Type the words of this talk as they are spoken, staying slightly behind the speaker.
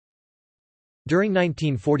During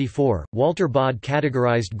 1944, Walter Baade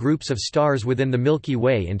categorized groups of stars within the Milky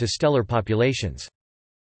Way into stellar populations.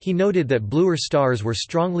 He noted that bluer stars were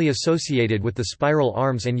strongly associated with the spiral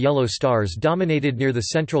arms and yellow stars dominated near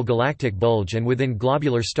the central galactic bulge and within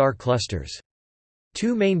globular star clusters.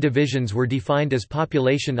 Two main divisions were defined as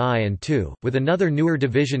Population I and II, with another newer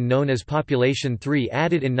division known as Population III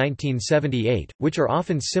added in 1978, which are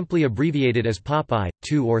often simply abbreviated as Pop I,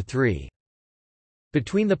 II or III.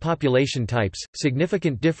 Between the population types,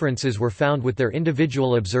 significant differences were found with their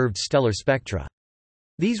individual observed stellar spectra.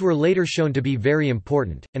 These were later shown to be very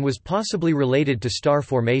important, and was possibly related to star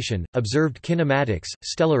formation, observed kinematics,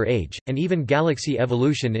 stellar age, and even galaxy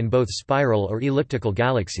evolution in both spiral or elliptical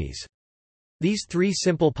galaxies. These three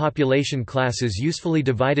simple population classes usefully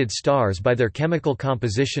divided stars by their chemical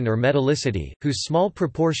composition or metallicity, whose small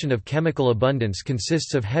proportion of chemical abundance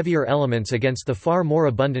consists of heavier elements against the far more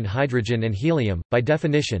abundant hydrogen and helium. By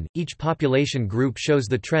definition, each population group shows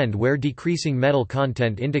the trend where decreasing metal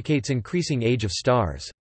content indicates increasing age of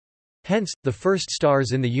stars. Hence, the first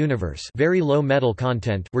stars in the universe, very low metal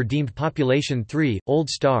content, were deemed population III, old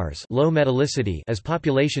stars, low metallicity, as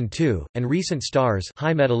population II, and recent stars,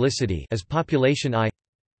 high metallicity, as population I.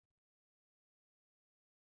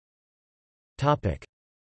 Topic: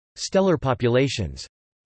 Stellar populations.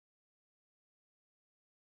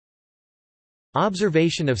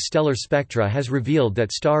 Observation of stellar spectra has revealed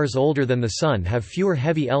that stars older than the Sun have fewer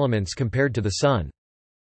heavy elements compared to the Sun.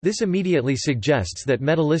 This immediately suggests that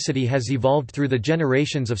metallicity has evolved through the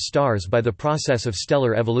generations of stars by the process of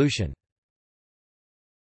stellar evolution.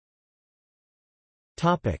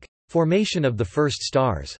 Formation of the first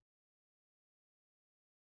stars.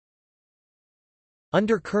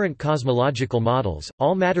 Under current cosmological models,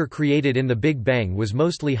 all matter created in the Big Bang was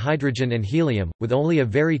mostly hydrogen and helium, with only a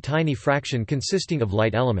very tiny fraction consisting of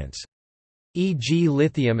light elements, e.g.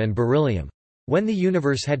 lithium and beryllium. When the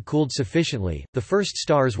universe had cooled sufficiently, the first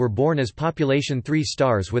stars were born as population III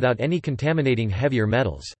stars without any contaminating heavier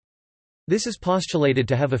metals. This is postulated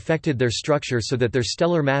to have affected their structure so that their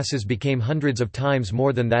stellar masses became hundreds of times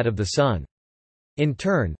more than that of the Sun. In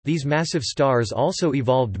turn, these massive stars also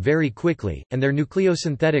evolved very quickly, and their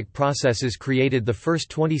nucleosynthetic processes created the first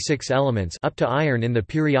 26 elements up to iron in the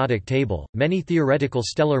periodic table. Many theoretical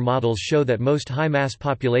stellar models show that most high-mass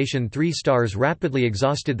population III stars rapidly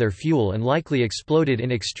exhausted their fuel and likely exploded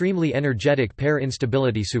in extremely energetic pair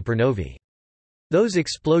instability supernovae. Those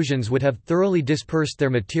explosions would have thoroughly dispersed their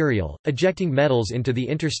material, ejecting metals into the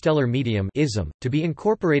interstellar medium (ISM), to be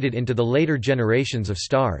incorporated into the later generations of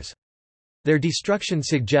stars. Their destruction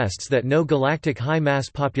suggests that no galactic high-mass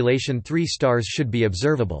population III stars should be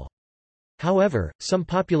observable. However, some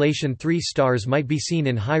population III stars might be seen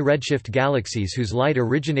in high-redshift galaxies whose light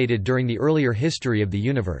originated during the earlier history of the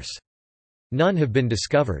universe. None have been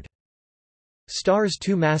discovered. Stars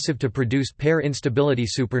too massive to produce pair instability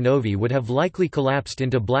supernovae would have likely collapsed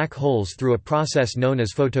into black holes through a process known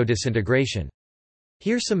as photodisintegration.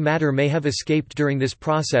 Here some matter may have escaped during this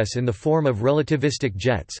process in the form of relativistic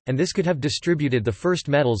jets, and this could have distributed the first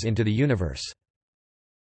metals into the universe.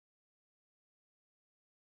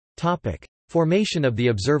 Formation of the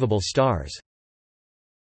observable stars.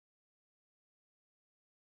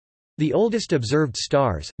 The oldest observed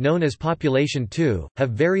stars, known as population II,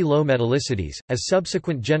 have very low metallicities. As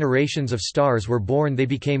subsequent generations of stars were born, they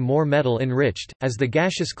became more metal-enriched, as the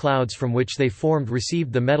gaseous clouds from which they formed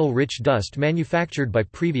received the metal-rich dust manufactured by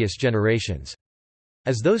previous generations.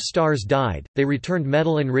 As those stars died, they returned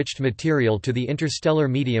metal-enriched material to the interstellar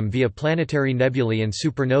medium via planetary nebulae and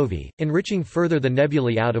supernovae, enriching further the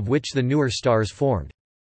nebulae out of which the newer stars formed.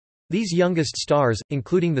 These youngest stars,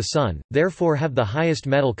 including the Sun, therefore have the highest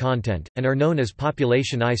metal content, and are known as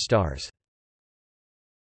population I stars.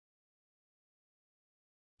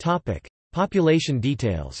 Population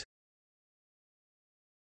details.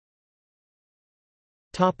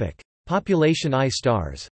 Population I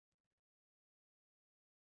stars.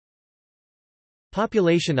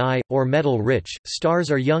 Population I, or metal-rich,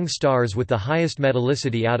 stars are young stars with the highest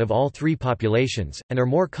metallicity out of all three populations, and are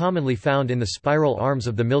more commonly found in the spiral arms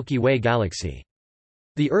of the Milky Way galaxy.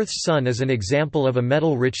 The Earth's Sun is an example of a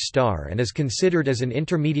metal-rich star and is considered as an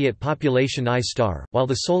intermediate population I star, while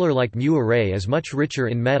the solar-like Mu Array is much richer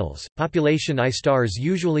in metals. Population I stars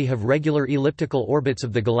usually have regular elliptical orbits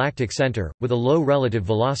of the galactic center, with a low relative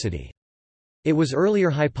velocity. It was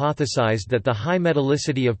earlier hypothesized that the high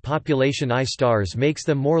metallicity of population I stars makes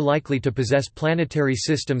them more likely to possess planetary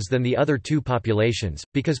systems than the other two populations,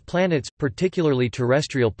 because planets, particularly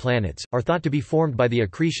terrestrial planets, are thought to be formed by the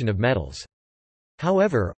accretion of metals.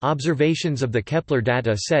 However, observations of the Kepler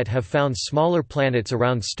data set have found smaller planets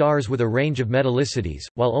around stars with a range of metallicities,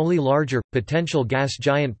 while only larger, potential gas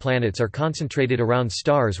giant planets are concentrated around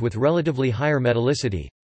stars with relatively higher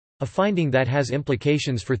metallicity—a finding that has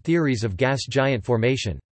implications for theories of gas giant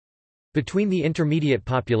formation. Between the intermediate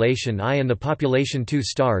population I and the population II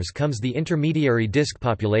stars comes the intermediary disk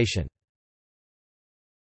population.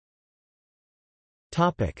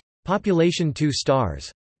 Population II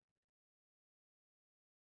stars.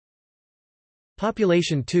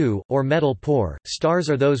 Population II, or metal-poor, stars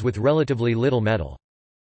are those with relatively little metal.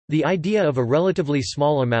 The idea of a relatively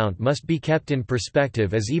small amount must be kept in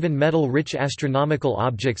perspective, as even metal-rich astronomical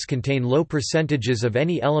objects contain low percentages of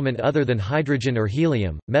any element other than hydrogen or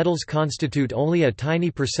helium. Metals constitute only a tiny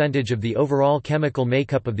percentage of the overall chemical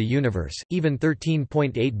makeup of the universe, even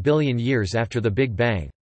 13.8 billion years after the Big Bang.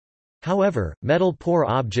 However, metal-poor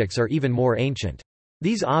objects are even more ancient.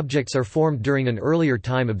 These objects are formed during an earlier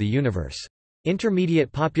time of the universe.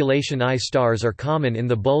 Intermediate population I stars are common in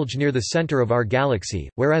the bulge near the center of our galaxy,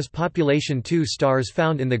 whereas population II stars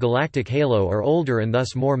found in the galactic halo are older and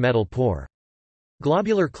thus more metal-poor.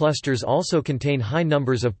 Globular clusters also contain high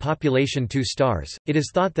numbers of population II stars. It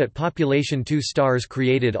is thought that population II stars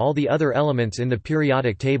created all the other elements in the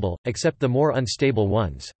periodic table, except the more unstable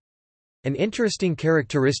ones. An interesting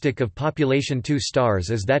characteristic of population II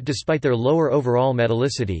stars is that despite their lower overall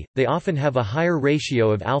metallicity, they often have a higher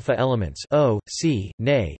ratio of alpha elements O, C,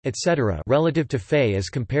 Ne, etc. relative to Fe as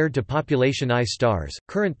compared to population I stars.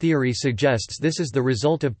 Current theory suggests this is the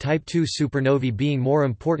result of Type II supernovae being more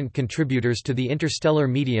important contributors to the interstellar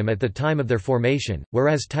medium at the time of their formation,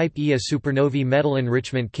 whereas Type Ia supernovae metal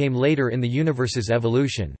enrichment came later in the universe's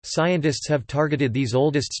evolution. Scientists have targeted these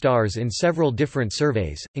oldest stars in several different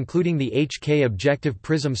surveys, including the HK Objective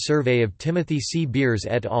Prism Survey of Timothy C. Beers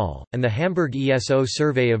et al., and the Hamburg ESO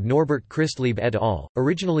survey of Norbert Christlieb et al.,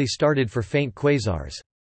 originally started for faint quasars.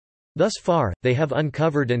 Thus far, they have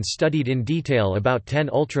uncovered and studied in detail about 10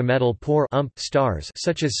 ultra-metal-poor stars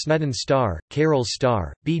such as Snedden's star, Carroll's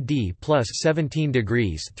star, BD plus 17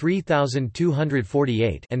 degrees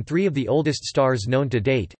 3248, and 3 of the oldest stars known to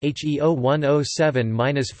date, HE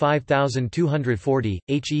 0107-5240,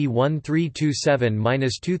 HE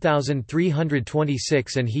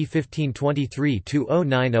 1327-2326 and He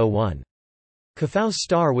 1523-0901. Kafau's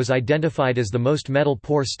star was identified as the most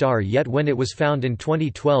metal-poor star yet when it was found in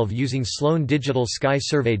 2012 using Sloan Digital Sky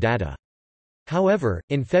Survey data. However,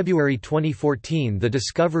 in February 2014 the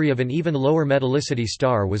discovery of an even lower metallicity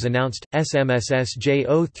star was announced, SMSS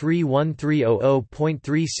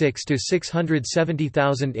J031300.36 to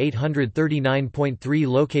 670,839.3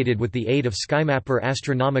 located with the aid of SkyMapper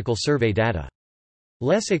astronomical survey data.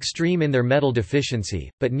 Less extreme in their metal deficiency,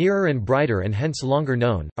 but nearer and brighter and hence longer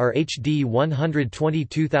known, are HD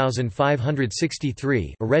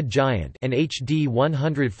 122563, a red giant, and HD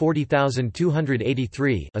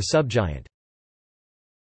 140283, a subgiant.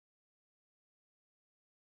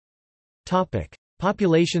 Topic: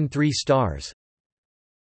 Population III stars.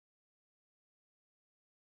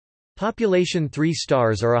 Population III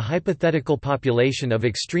stars are a hypothetical population of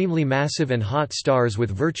extremely massive and hot stars with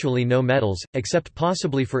virtually no metals, except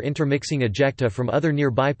possibly for intermixing ejecta from other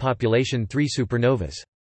nearby population III supernovas.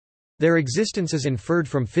 Their existence is inferred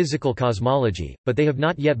from physical cosmology, but they have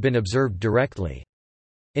not yet been observed directly.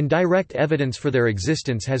 Indirect evidence for their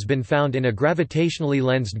existence has been found in a gravitationally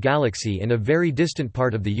lensed galaxy in a very distant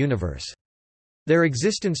part of the universe. Their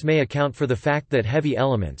existence may account for the fact that heavy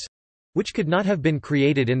elements, which could not have been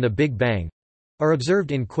created in the Big Bang, are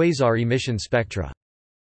observed in quasar emission spectra.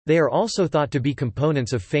 They are also thought to be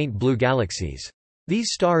components of faint blue galaxies.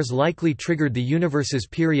 These stars likely triggered the universe's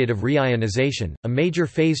period of reionization, a major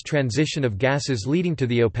phase transition of gases leading to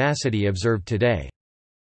the opacity observed today.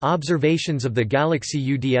 Observations of the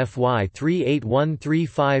galaxy UDFY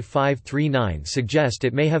 38135539 suggest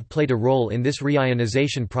it may have played a role in this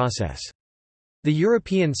reionization process. The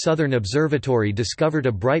European Southern Observatory discovered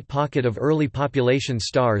a bright pocket of early population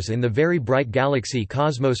stars in the very bright galaxy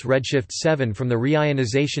Cosmos Redshift 7 from the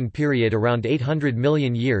reionization period around 800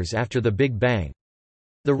 million years after the Big Bang.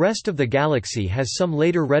 The rest of the galaxy has some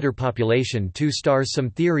later redder population II stars. Some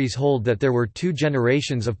theories hold that there were 2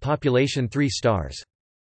 generations of population III stars.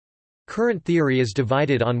 Current theory is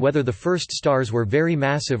divided on whether the first stars were very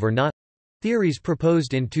massive or not. Theories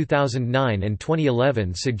proposed in 2009 and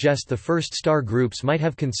 2011 suggest the first star groups might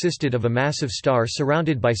have consisted of a massive star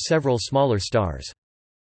surrounded by several smaller stars.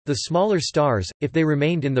 The smaller stars, if they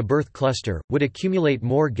remained in the birth cluster, would accumulate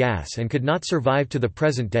more gas and could not survive to the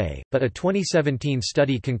present day, but a 2017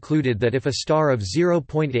 study concluded that if a star of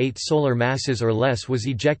 0.8 solar masses or less was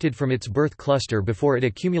ejected from its birth cluster before it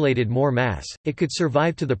accumulated more mass, it could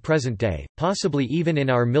survive to the present day, possibly even in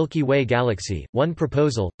our Milky Way galaxy. One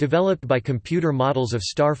proposal, developed by computer models of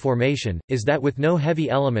star formation, is that with no heavy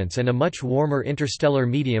elements and a much warmer interstellar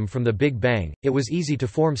medium from the Big Bang, it was easy to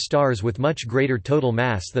form stars with much greater total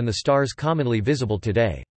mass than the stars commonly visible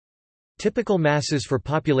today. Typical masses for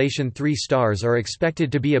population 3 stars are expected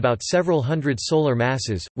to be about several hundred solar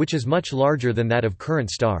masses, which is much larger than that of current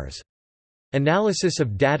stars. Analysis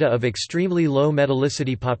of data of extremely low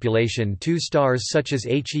metallicity population 2 stars such as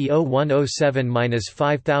HEO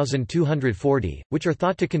 107-5240, which are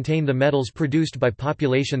thought to contain the metals produced by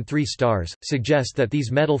population 3 stars, suggest that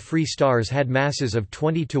these metal-free stars had masses of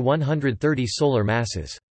 20 to 130 solar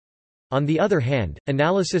masses. On the other hand,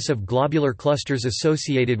 analysis of globular clusters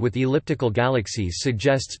associated with elliptical galaxies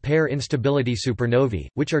suggests pair instability supernovae,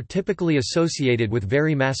 which are typically associated with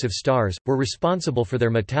very massive stars, were responsible for their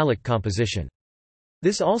metallic composition.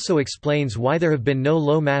 This also explains why there have been no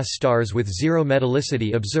low-mass stars with zero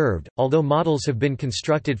metallicity observed, although models have been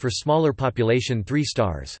constructed for smaller population 3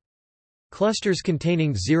 stars. Clusters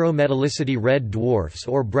containing zero metallicity red dwarfs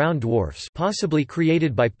or brown dwarfs, possibly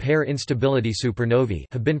created by pair instability supernovae,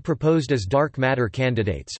 have been proposed as dark matter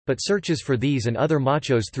candidates, but searches for these and other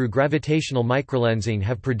machos through gravitational microlensing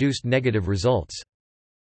have produced negative results.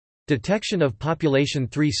 Detection of population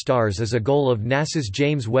 3 stars is a goal of NASA's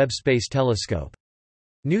James Webb Space Telescope.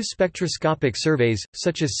 New spectroscopic surveys,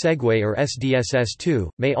 such as Segway or SDSS-2,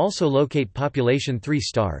 may also locate population 3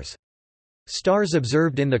 stars. Stars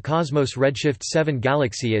observed in the Cosmos Redshift 7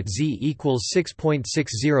 galaxy at Z equals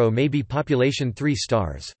 6.60 may be population 3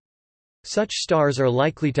 stars. Such stars are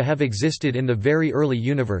likely to have existed in the very early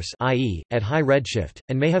universe, i.e., at high redshift,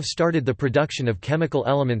 and may have started the production of chemical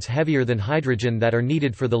elements heavier than hydrogen that are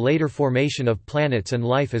needed for the later formation of planets and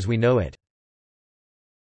life as we know it.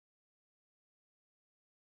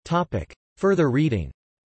 Further reading.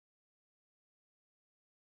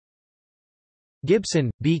 Gibson,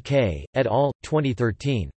 B.K., et al.,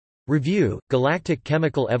 2013. Review, Galactic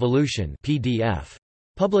Chemical Evolution PDF.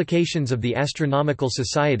 Publications of the Astronomical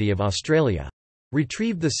Society of Australia.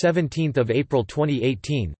 Retrieved 17 April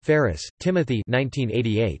 2018, Ferris, Timothy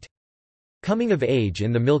 1988. Coming of Age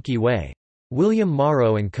in the Milky Way. William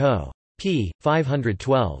Morrow & Co. p.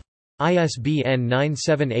 512. ISBN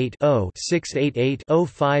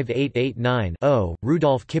 978-0-688-05889-0,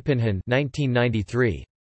 Rudolf Kippenhahn 1993.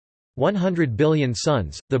 100 Billion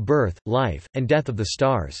Suns, The Birth, Life, and Death of the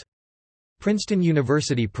Stars. Princeton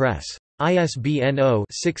University Press. ISBN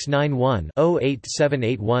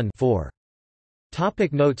 0-691-08781-4.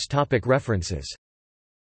 Topic notes. Topic references.